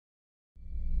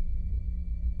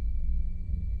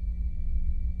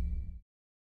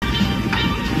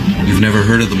never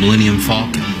heard of the Millennium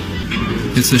Falcon?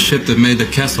 It's the ship that made the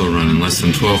Kessel run in less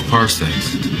than 12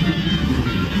 parsecs.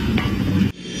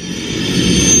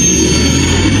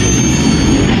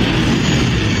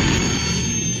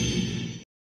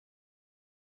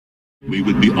 We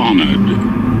would be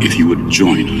honored if you would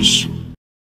join us.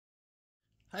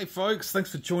 Hey folks,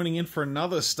 thanks for joining in for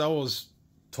another Star Wars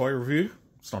toy review.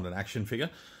 It's not an action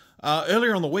figure.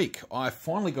 Earlier on the week, I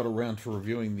finally got around to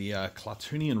reviewing the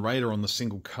Klatooinian Raider on the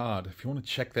single card. If you want to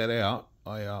check that out,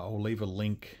 I'll leave a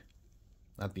link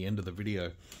at the end of the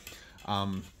video.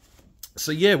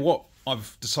 So yeah, what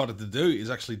I've decided to do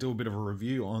is actually do a bit of a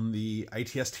review on the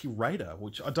ATST Raider,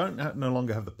 which I no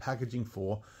longer have the packaging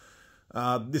for.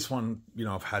 This one, you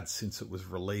know, I've had since it was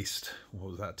released. What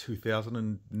was that,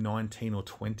 2019 or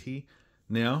 20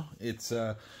 now? It's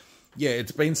yeah,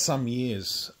 it's been some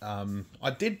years.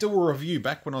 I did do a review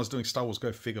back when I was doing Star Wars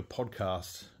Go Figure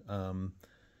podcast.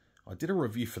 I did a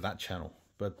review for that channel,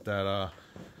 but that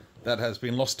has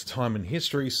been lost to time and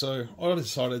history. So I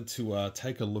decided to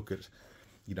take a look at,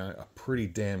 you know, a pretty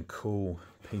damn cool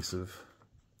piece of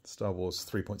Star Wars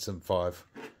 3.75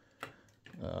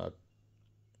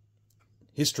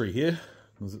 history here,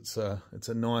 because it's a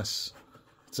nice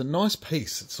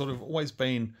piece. It's sort of always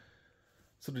been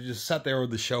sort of just sat there on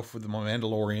the shelf with my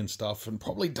Mandalorian stuff, and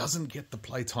probably doesn't get the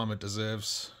playtime it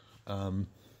deserves. But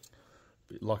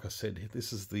like I said,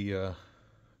 this is the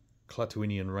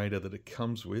Klatooinian Raider that it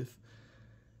comes with.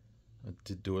 I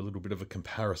did do a little bit of a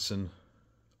comparison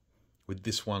with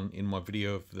this one in my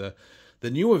video of the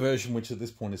newer version, which at this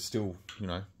point is still, you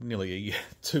know, nearly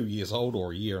 2 years old,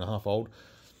 or a year and a half old.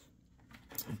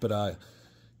 But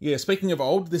yeah, speaking of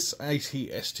old, this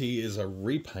ATST is a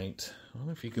repaint. I don't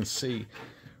know if you can see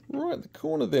right in the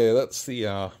corner there. That's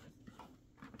the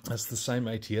same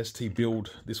ATST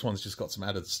build. This one's just got some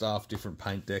added stuff, different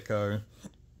paint deco.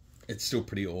 It's still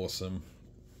pretty awesome.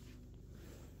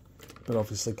 But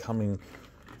obviously coming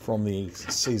from the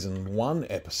season 1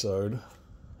 episode,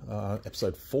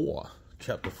 episode 4,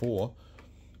 chapter 4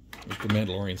 of The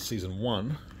Mandalorian season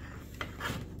 1,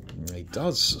 he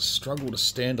does struggle to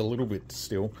stand a little bit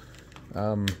still.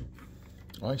 I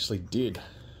actually did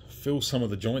fill some of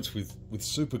the joints with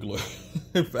super glue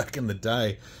back in the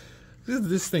day.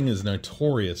 This thing is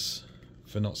notorious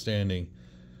for not standing.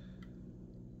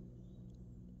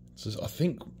 So I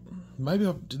think maybe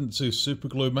I didn't do super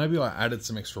glue. Maybe I added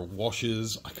some extra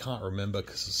washers. I can't remember,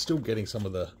 because I'm still getting some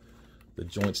of the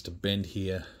joints to bend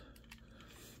here.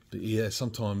 But yeah,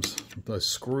 sometimes those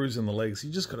screws in the legs,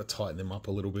 you just got to tighten them up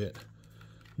a little bit.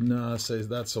 No, so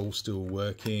that's all still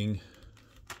working.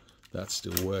 That's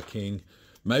still working.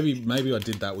 Maybe I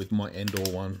did that with my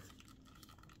Endor one.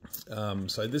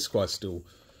 So this guy's still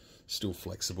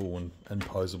flexible and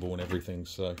posable and everything.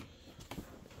 So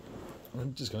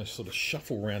I'm just going to sort of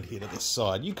shuffle around here to this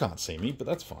side. You can't see me, but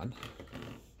that's fine.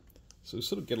 So we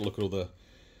sort of get a look at all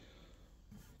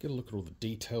the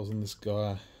details in this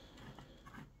guy.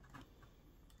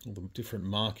 All the different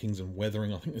markings and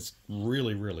weathering. I think it's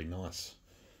really, really nice.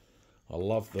 I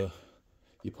love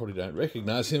you probably don't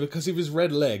recognize him because of his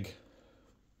red leg.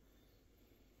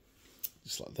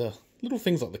 Just like the little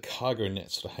things like the cargo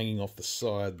net sort of hanging off the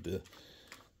side, the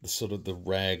sort of the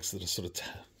rags that are sort of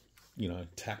you know,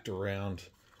 tacked around,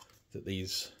 that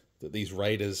these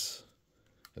raiders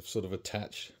have sort of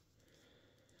attached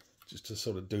just to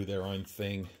sort of do their own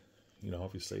thing. You know,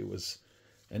 obviously it was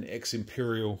an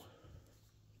ex-Imperial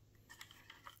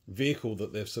vehicle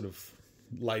that they've sort of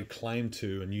laid claim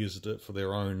to and used it for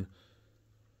their own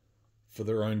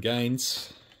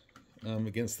gains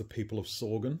against the people of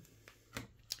Sorgan. I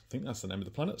think that's the name of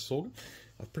the planet, Sorgan.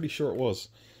 I'm pretty sure it was.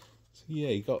 So yeah,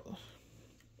 you got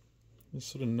this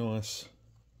sort of nice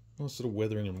sort of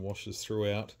weathering and washes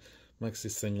throughout. Makes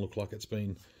this thing look like it's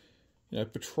been, you know,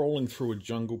 patrolling through a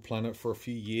jungle planet for a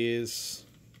few years,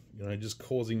 you know, just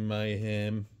causing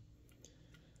mayhem.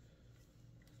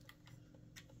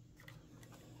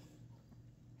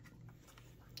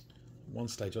 At one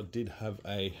stage I did have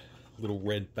a little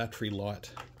red battery light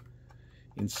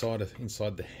inside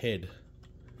the head.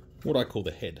 What I call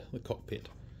the head, the cockpit.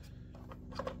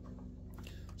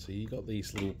 So you got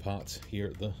these little parts here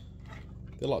at they're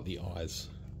like the eyes,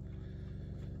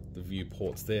 the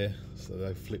viewports there, so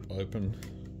they flip open.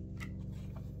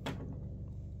 I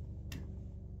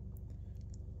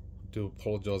do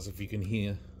apologise if you can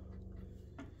hear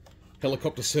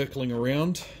helicopter circling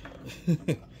around.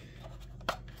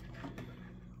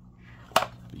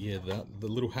 Yeah, the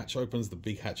little hatch opens, the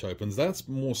big hatch opens. That's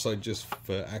more so just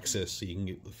for access, so you can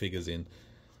get the figures in.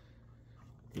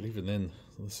 But even then,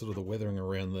 sort of the weathering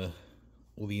around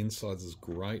all the insides is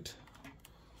great.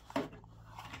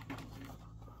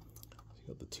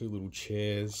 the two little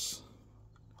chairs.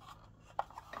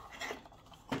 I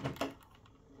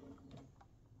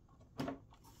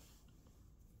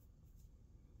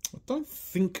don't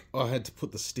think I had to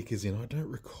put the stickers in. I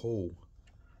don't recall.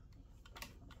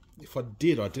 If I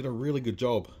did a really good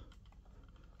job.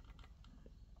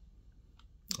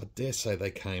 I dare say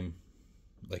they came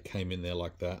in there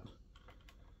like that.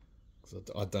 'Cause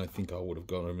I don't think I would have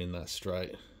got them in that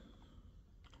straight.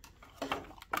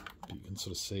 But you can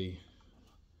sort of see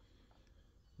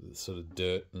the sort of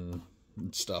dirt and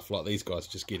stuff. Like these guys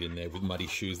just get in there with muddy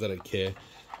shoes. They don't care.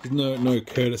 There's no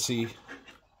courtesy.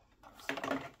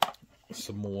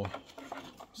 Some more.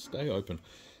 Stay open.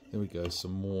 There we go.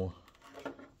 Some more.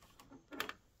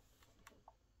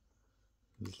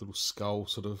 This little skull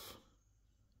sort of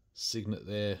signet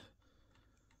there.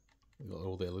 They've got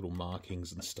all their little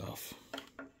markings and stuff.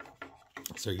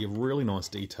 So you get really nice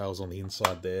details on the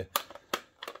inside there.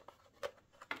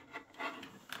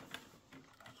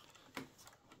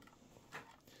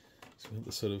 So we have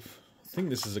the sort of, I think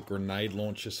this is a grenade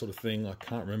launcher sort of thing. I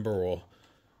can't remember, or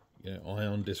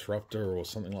ion disruptor or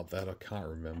something like that. I can't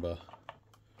remember.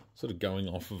 Sort of going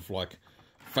off of like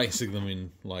facing them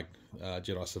in like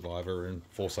Jedi Survivor and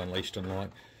Force Unleashed and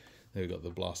like. There we've got the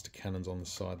blaster cannons on the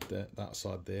side there, that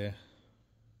side there.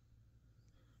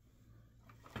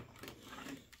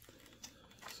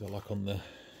 So like on the,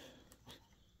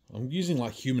 I'm using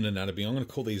like human anatomy. I'm going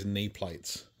to call these knee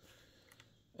plates.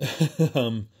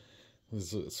 There's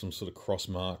some sort of cross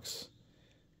marks.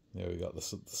 There we got the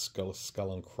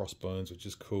skull and crossbones, which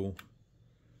is cool.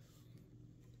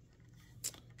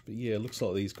 But yeah, it looks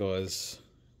like these guys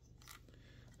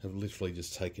have literally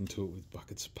just taken to it with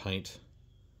buckets of paint.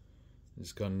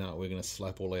 Just gone, no, we're going to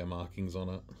slap all our markings on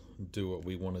it and do what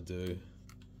we want to do.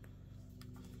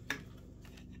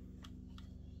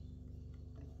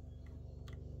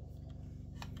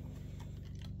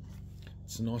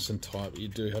 It's nice and tight, but you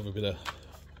do have a bit of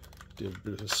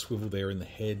a swivel there in the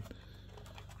head.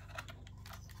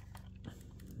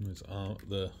 There's,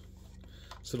 the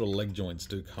sort of leg joints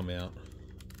do come out,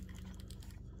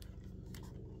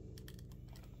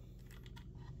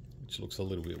 which looks a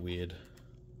little bit weird.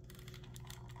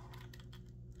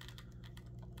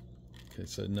 Okay,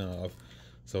 so no,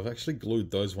 I've actually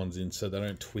glued those ones in so they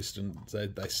don't twist and they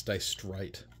stay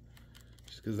straight.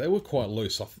 Just because they were quite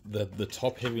loose. The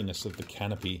top heaviness of the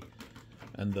canopy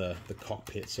and the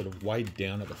cockpit sort of weighed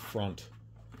down at the front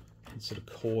and sort of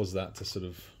caused that to sort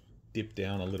of dip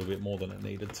down a little bit more than it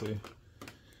needed to.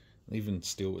 Even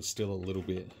still, it's still a little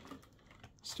bit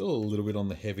on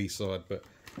the heavy side, but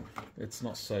it's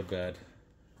not so bad.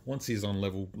 Once he's on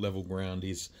level ground,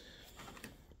 he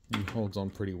holds on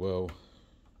pretty well.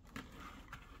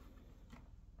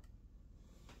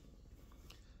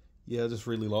 Yeah, I just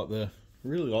really like the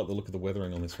look of the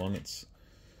weathering on this one. It's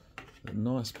a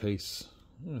nice piece.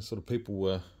 Sort of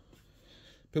people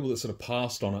that sort of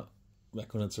passed on it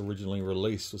back when it's originally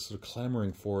released were sort of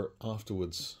clamoring for it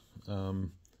afterwards. It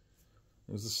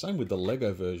was the same with the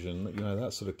Lego version.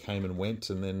 That sort of came and went,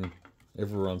 and then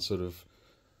everyone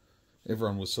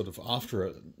was sort of after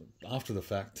it after the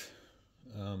fact.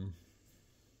 I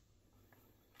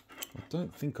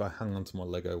don't think I hung on to my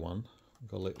Lego one. I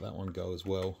think I'll let that one go as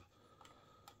well.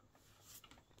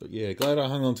 But yeah, glad I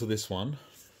hung on to this one.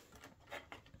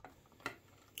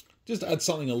 Just add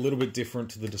something a little bit different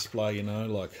to the display,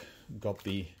 like got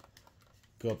the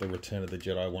Return of the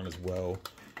Jedi one as well,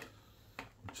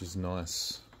 which is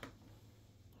nice.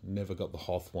 Never got the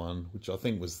Hoth one, which I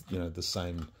think was the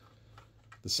same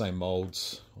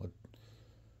molds.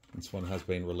 This one has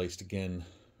been released again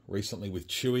recently with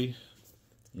Chewie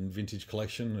in Vintage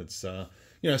Collection. It's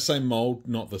same mold,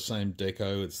 not the same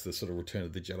deco. It's the sort of Return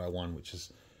of the Jedi one, which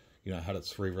is had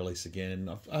its re-release again.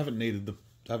 I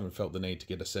haven't felt the need to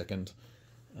get a second,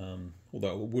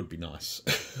 although it would be nice.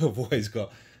 I've always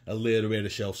got a little bit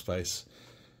of shelf space.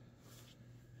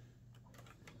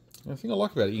 The thing I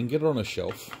like about it, you can get it on a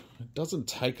shelf. It doesn't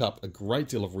take up a great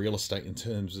deal of real estate in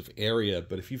terms of area,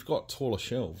 but if you've got taller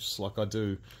shelves, like I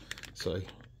do, so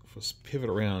if I pivot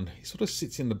around, he sort of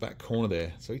sits in the back corner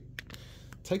there, so he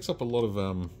takes up a lot of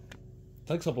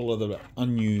the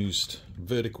unused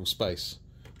vertical space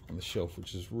on the shelf,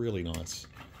 which is really nice.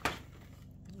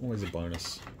 Always a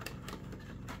bonus.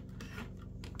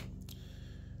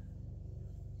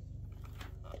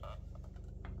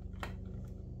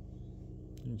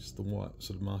 Just the white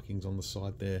sort of markings on the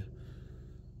side there.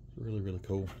 Really, really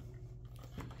cool.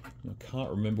 I can't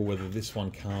remember whether this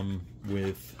one come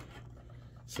with...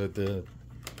 So the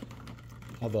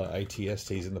other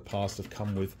AT-STs in the past have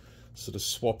come with sort of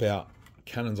swap out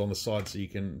cannons on the side so you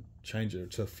can change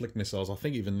it to flick missiles. I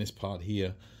think even this part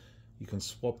here, you can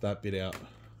swap that bit out,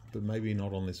 but maybe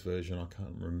not on this version. I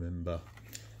can't remember.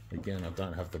 Again, I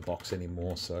don't have the box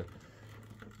anymore, so.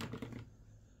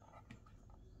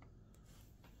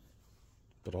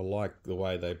 But I like the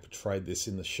way they portrayed this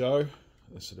in the show.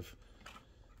 They sort of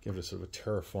gave it a sort of a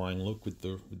terrifying look with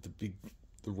the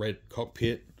red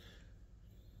cockpit.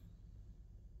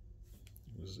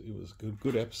 It was a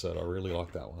good episode. I really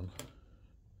liked that one.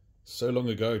 So long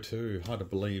ago too. Hard to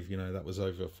believe, you know, that was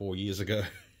over 4 years ago.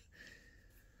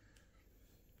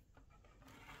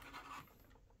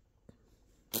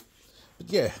 But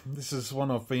yeah, this is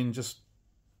one I've been just,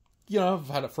 you know, I've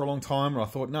had it for a long time, and I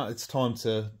thought, no, it's time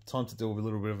to do a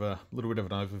little bit of an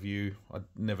overview. I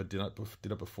never did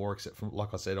it before, except for,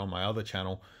 like I said, on my other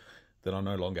channel that I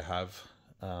no longer have.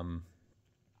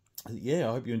 Yeah,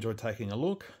 I hope you enjoyed taking a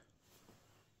look.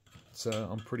 So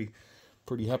I'm pretty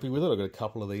happy with it. I've got a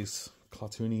couple of these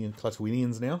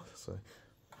Clatoonians now, so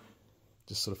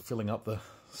just sort of filling up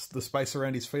the space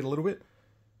around his feet a little bit.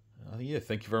 Yeah,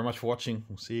 thank you very much for watching.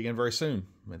 We'll see you again very soon.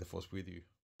 May the Force be with you.